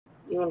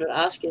You wanted to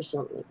ask you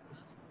something.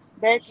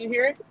 Beck, you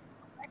hear it?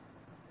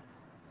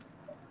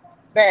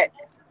 Beck.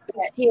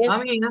 Here.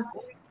 I'm here.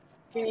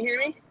 Can you hear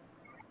me?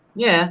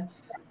 Yeah.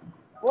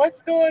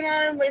 What's going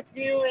on with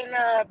you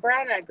and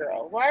Brown Eyed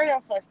Girl? Why are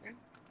y'all fussing?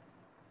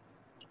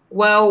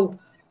 Well,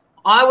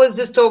 I was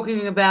just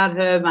talking about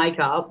her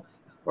makeup,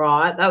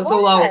 right? That was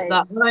all. Why?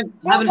 I don't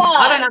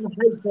have a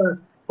hate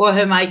for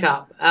her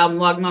makeup.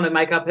 Like not her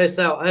makeup,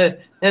 herself, her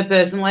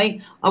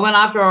personally. I went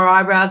after her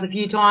eyebrows a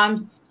few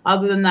times.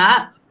 Other than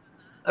that,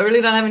 I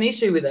really don't have an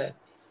issue with her.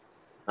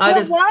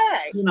 But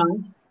why?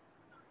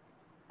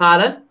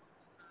 Pardon?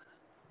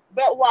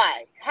 But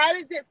why? How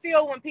does it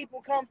feel when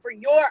people come for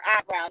your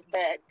eyebrows,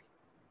 Beck?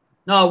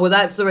 No, well,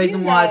 that's the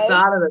reason why I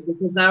started it,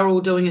 because they were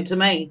all doing it to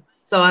me.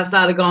 So I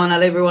started going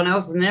at everyone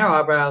else and their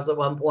eyebrows at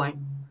one point.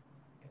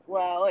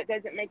 Well, it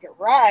doesn't make it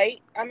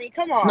right. I mean,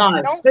 come on.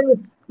 No.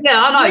 Yeah,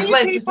 I know.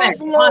 Leave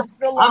people's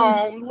looks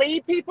alone.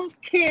 Leave people's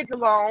kids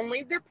alone.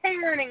 Leave their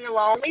parenting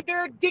alone. Leave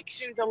their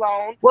addictions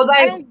alone. Well,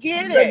 I don't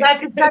get it.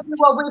 That's exactly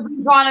what we've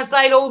been trying to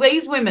say to all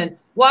these women.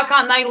 Why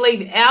can't they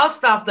leave our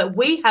stuff that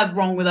we have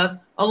wrong with us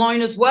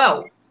alone as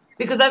well?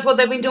 Because that's what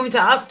they've been doing to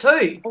us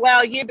too.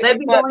 Well, you've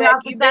been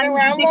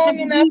around long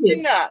enough to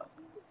know.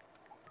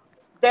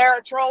 There are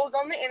trolls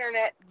on the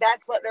internet.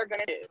 That's what they're going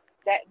to do.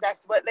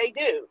 That's what they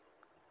do.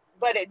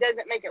 But it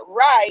doesn't make it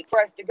right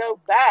for us to go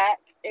back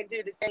and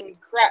do the same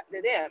crap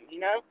to them, you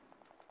know?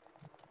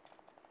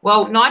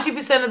 Well,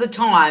 90% of the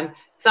time,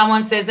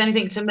 someone says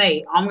anything to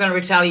me, I'm going to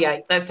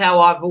retaliate. That's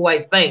how I've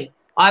always been.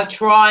 I'm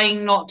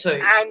trying not to.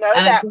 I know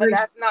that, but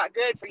that's not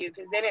good for you,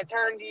 because then it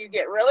turns you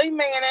get really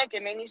manic,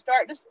 and then you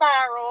start to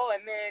spiral,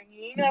 and then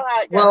you know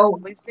how it goes. Well,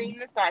 we've seen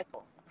the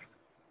cycle.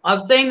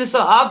 I've been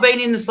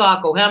in the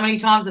cycle. How many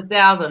times?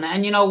 1,000.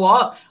 And you know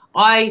what?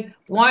 I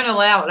won't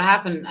allow it to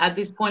happen at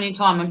this point in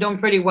time. I'm doing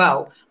pretty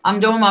well. I'm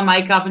doing my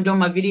makeup and doing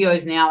my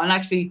videos now and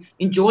actually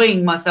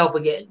enjoying myself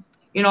again.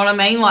 You know what I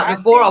mean? Like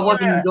before, I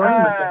wasn't enjoying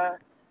myself.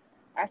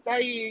 I saw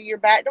you're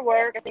back to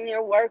work. I seen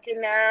you're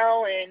working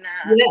now, and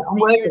yeah, I'm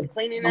working. You was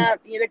cleaning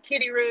up the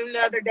kitty room the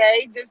other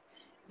day. Just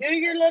do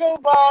your little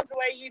vlogs the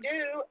way you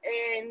do,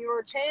 and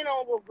your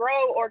channel will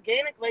grow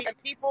organically. And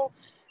people,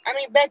 I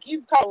mean, Beck,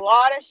 you've caught a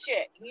lot of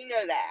shit. You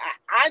know that.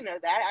 I know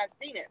that. I've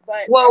seen it.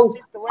 But that's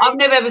just the way. I've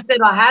never ever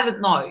said I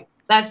hadn't. No,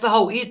 that's the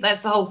whole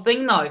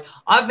thing. Though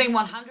I've been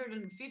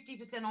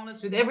 150%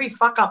 honest with every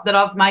fuck up that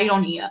I've made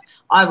on here.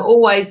 I've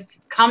always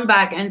come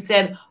back and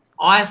said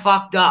I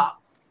fucked up.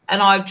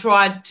 And I've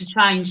tried to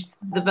change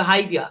the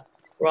behaviour,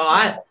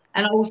 right?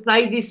 And I will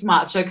say this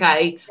much,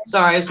 okay?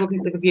 Sorry, I was looking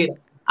at the computer.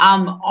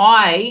 I'm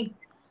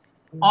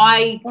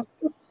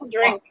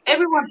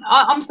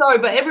sorry,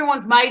 but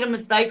everyone's made a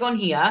mistake on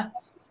here,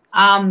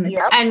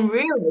 and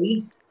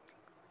really,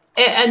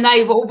 and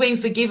they've all been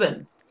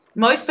forgiven.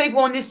 Most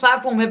people on this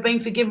platform have been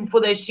forgiven for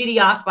their shitty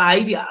ass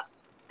behaviour,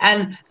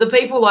 and the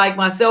people like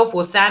myself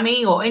or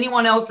Sammy or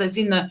anyone else that's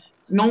in the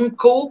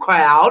non-cool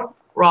crowd,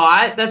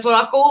 right? That's what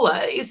I call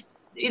it.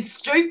 It's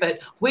stupid.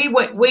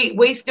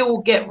 We still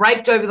get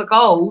raped over the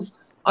coals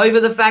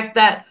over the fact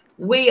that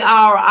we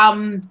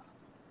are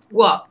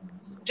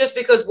just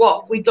because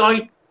we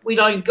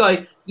don't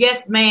go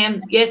yes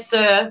ma'am, yes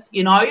sir,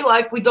 you know,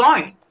 like we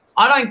don't.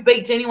 I don't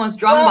beat to anyone's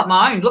drum but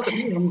my own. Look at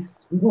me.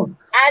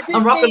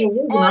 I'm rocking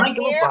the woman. On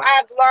here,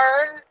 I've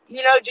learned,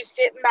 you know, just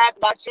sitting back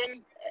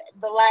watching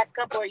the last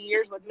couple of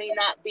years with me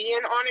not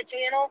being on a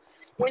channel.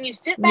 When you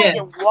sit back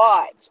and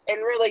watch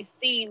and really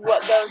see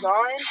what goes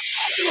on,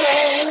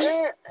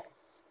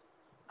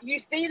 you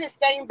see the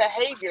same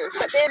behaviors.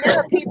 But then there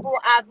are people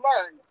I've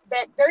learned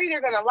that they're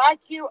either going to like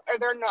you or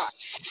they're not.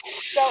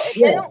 So if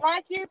they don't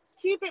like you,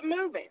 keep it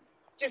moving.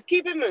 Just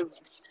keep it moving.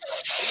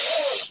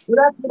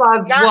 Well,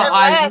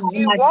 unless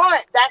you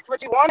want, that's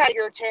what you want out of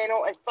your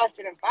channel is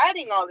fussing and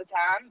fighting all the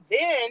time.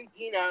 Then,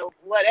 you know,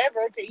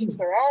 whatever, to each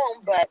their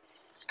own. But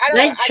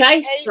they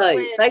chase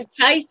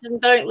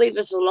and don't leave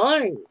us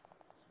alone.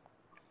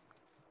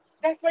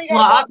 That's what you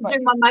I can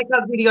do my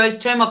makeup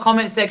videos, turn my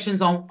comment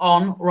sections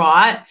on,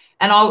 right?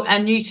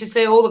 And you should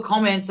see all the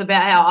comments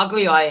about how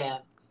ugly I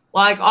am.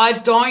 Like, I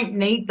don't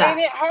need that.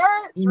 And it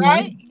hurts,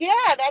 right? Yeah,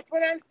 that's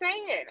what I'm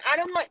saying. I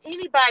don't want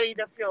anybody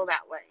to feel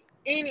that way.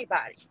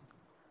 Anybody.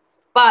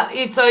 But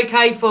it's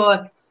okay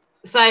for,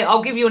 say,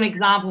 I'll give you an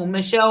example.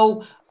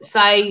 Michelle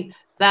say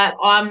that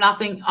I'm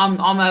nothing. I'm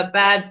a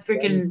bad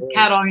freaking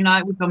cat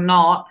owner, which I'm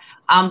not.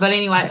 But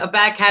anyway, a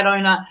bad cat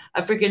owner,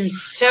 a freaking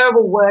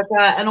terrible worker,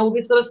 and all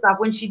this sort of stuff.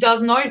 When she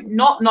does not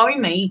know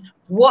me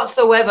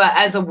whatsoever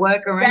as a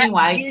worker,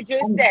 anyway. You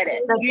just said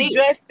it. You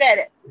just said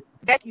it.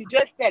 Beck, you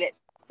just said it.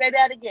 Say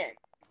that again.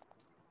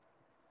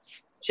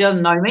 She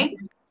doesn't know me.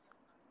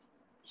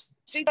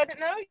 She doesn't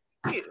know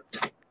you.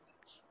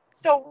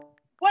 So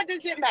what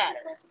does it matter?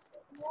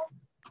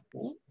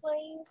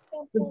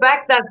 The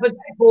fact that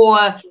for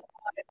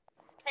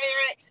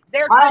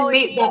I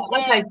admit that.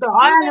 Okay, so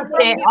I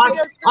understand. I'm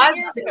going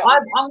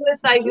to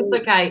say this.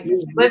 Okay,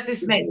 let's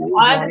dismiss.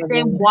 I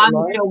understand why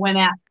Michelle went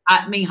out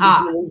at me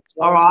hard.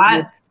 All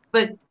right,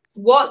 but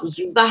what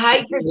the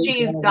hate that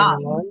she has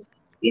done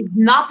is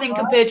nothing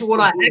compared to what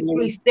I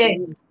actually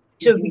said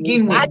to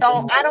begin with. I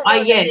don't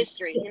know the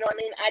history. You know what I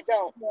mean? I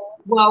don't.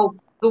 Well,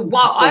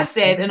 what I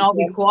said, and I'll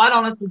be quite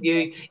honest with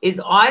you,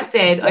 is I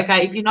said,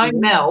 okay, if you know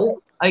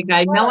Mel,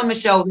 okay, Mel and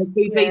Michelle, they're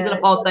two peas in a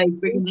pod, they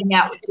freaking hang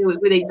out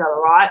with each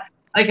other, right?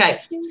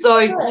 Okay, so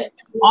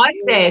I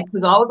said,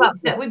 because I was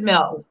upset with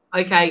Mel,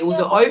 okay, it was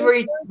an over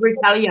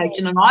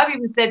retaliation, and I've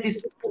even said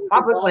this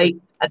publicly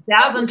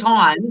 1,000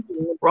 times,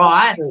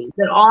 right,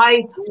 that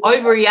I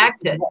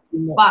overreacted.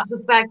 But the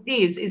fact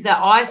is that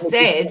I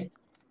said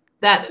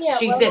that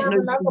she sent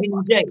news to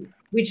Vinny G,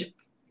 which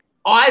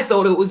I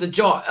thought it was a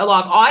joke.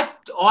 Like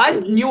I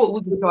knew it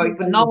was a joke,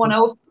 but no one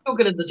else took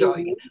it as a joke,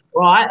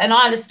 right? And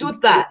I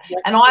understood that,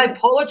 and I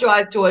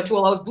apologized to her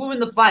till I was blue in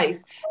the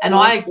face, and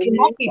I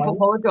cannot keep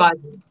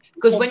apologizing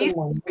because when you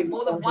say it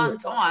more than one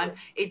time,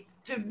 it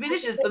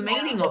diminishes the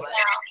meaning of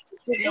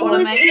it. You know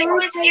what I mean?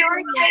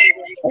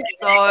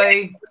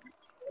 So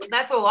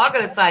that's all I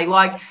got to say.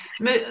 Like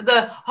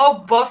the whole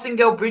Boston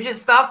Girl Bridget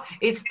stuff,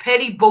 it's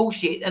petty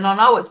bullshit, and I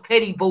know it's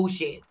petty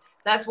bullshit.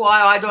 That's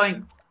why I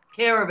don't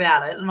care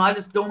about it, and I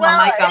just do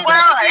my makeup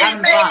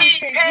and having fun.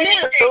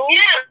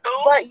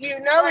 But you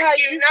know how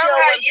you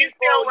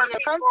feel when people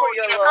come for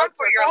your looks,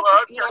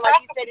 you know,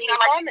 like you said in your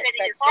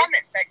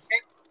comment section.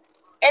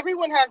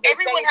 Everyone has the same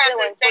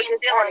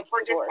feelings for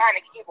just on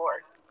a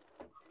keyboard.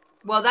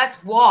 Well, that's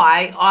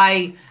why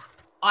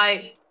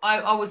I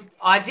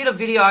did a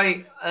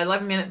video,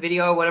 11-minute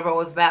video or whatever it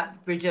was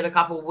about Bridget a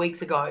couple of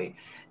weeks ago,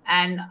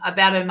 and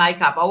about her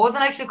makeup. I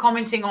wasn't actually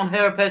commenting on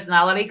her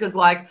personality because,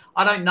 like,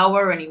 I don't know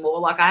her anymore.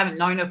 Like, I haven't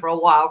known her for a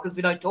while because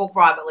we don't talk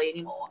privately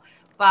anymore.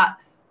 But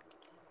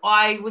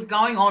I was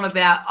going on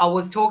about, I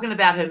was talking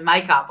about her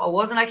makeup. I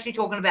wasn't actually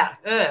talking about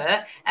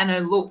her and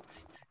her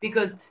looks,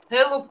 because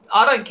her look,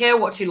 I don't care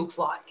what she looks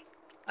like,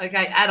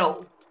 okay, at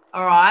all.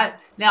 All right.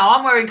 Now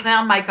I'm wearing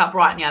clown makeup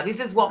right now. This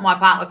is what my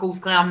partner calls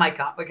clown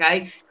makeup,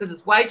 okay? Because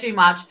it's way too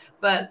much.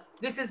 But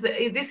this is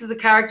a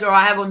character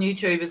I have on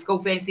YouTube. It's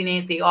called Fancy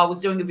Nancy. I was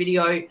doing a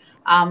video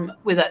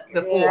with it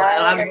before. Yeah,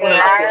 and I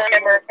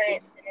remember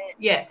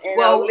yeah.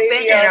 Well,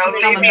 Fancy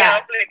Nancy's coming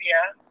back.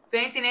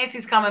 Fancy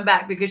Nancy's coming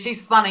back because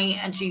she's funny,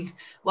 and she's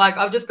like,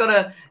 I've just got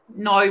to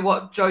know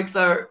what jokes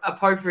are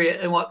appropriate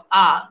and what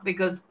aren't,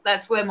 because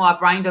that's where my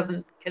brain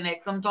doesn't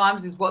connect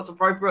sometimes, is what's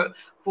appropriate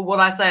for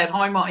what I say at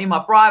home in my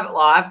private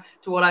life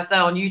to what I say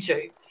on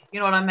YouTube. You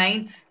know what I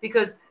mean?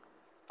 Because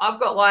I've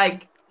got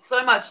like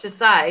so much to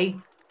say,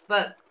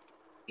 but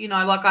you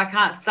know, like I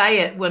can't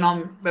say it when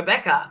I'm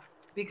Rebecca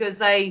because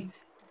they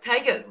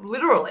take it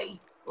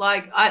literally.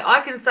 Like I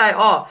can say,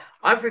 oh,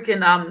 I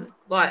freaking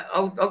like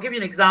I'll give you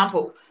an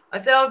example. I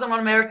said I was on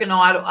American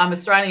Idol,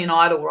 Australian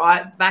Idol,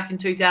 right? Back in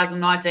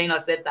 2019, I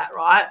said that,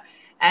 right?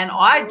 And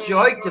I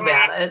joked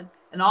about it,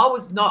 and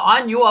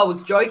I knew I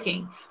was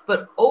joking,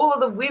 but all of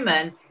the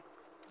women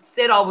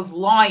said I was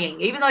lying.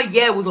 Even though,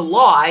 yeah, it was a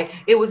lie,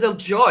 it was a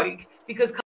joke, because